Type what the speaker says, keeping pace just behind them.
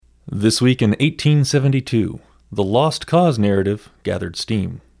This week in 1872, the Lost Cause narrative gathered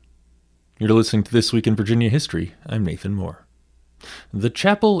steam. You're listening to This Week in Virginia History. I'm Nathan Moore. The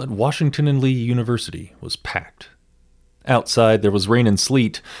chapel at Washington and Lee University was packed. Outside there was rain and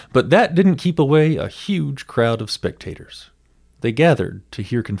sleet, but that didn't keep away a huge crowd of spectators. They gathered to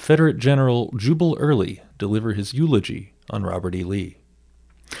hear Confederate General Jubal Early deliver his eulogy on Robert E. Lee.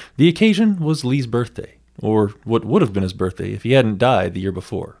 The occasion was Lee's birthday, or what would have been his birthday if he hadn't died the year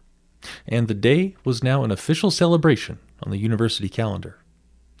before. And the day was now an official celebration on the university calendar.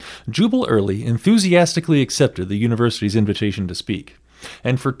 Jubal Early enthusiastically accepted the university's invitation to speak,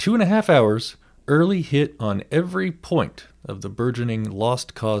 and for 2.5 hours, Early hit on every point of the burgeoning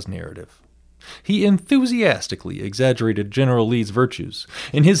Lost Cause narrative. He enthusiastically exaggerated General Lee's virtues.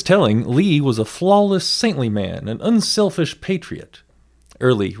 In his telling, Lee was a flawless, saintly man, an unselfish patriot.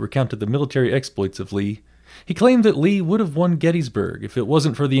 Early recounted the military exploits of Lee. He claimed that Lee would have won Gettysburg if it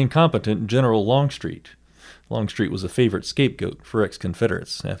wasn't for the incompetent General Longstreet. Longstreet was a favorite scapegoat for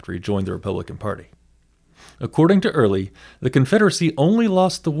ex-Confederates after he joined the Republican Party. According to Early, the Confederacy only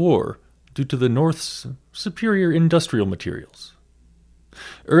lost the war due to the North's superior industrial materials.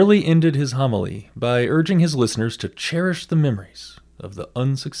 Early ended his homily by urging his listeners to cherish the memories of the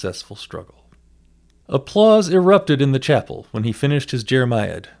unsuccessful struggle. Applause erupted in the chapel when he finished his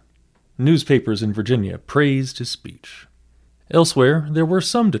Jeremiad. Newspapers in Virginia praised his speech. Elsewhere, there were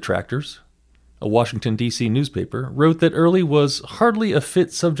some detractors. A Washington, D.C. newspaper wrote that Early was hardly a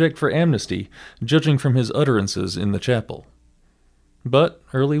fit subject for amnesty, judging from his utterances in the chapel. But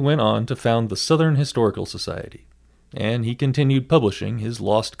Early went on to found the Southern Historical Society, and he continued publishing his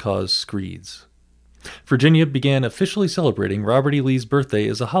Lost Cause screeds. Virginia began officially celebrating Robert E. Lee's birthday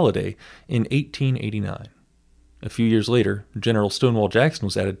as a holiday in 1889. A few years later, General Stonewall Jackson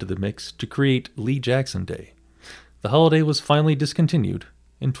was added to the mix to create Lee Jackson Day. The holiday was finally discontinued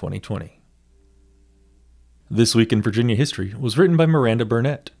in 2020. This Week in Virginia History was written by Miranda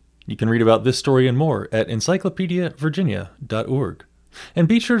Burnett. You can read about this story and more at encyclopediavirginia.org. And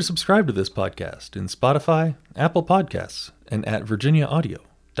be sure to subscribe to this podcast in Spotify, Apple Podcasts, and at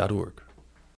virginiaaudio.org.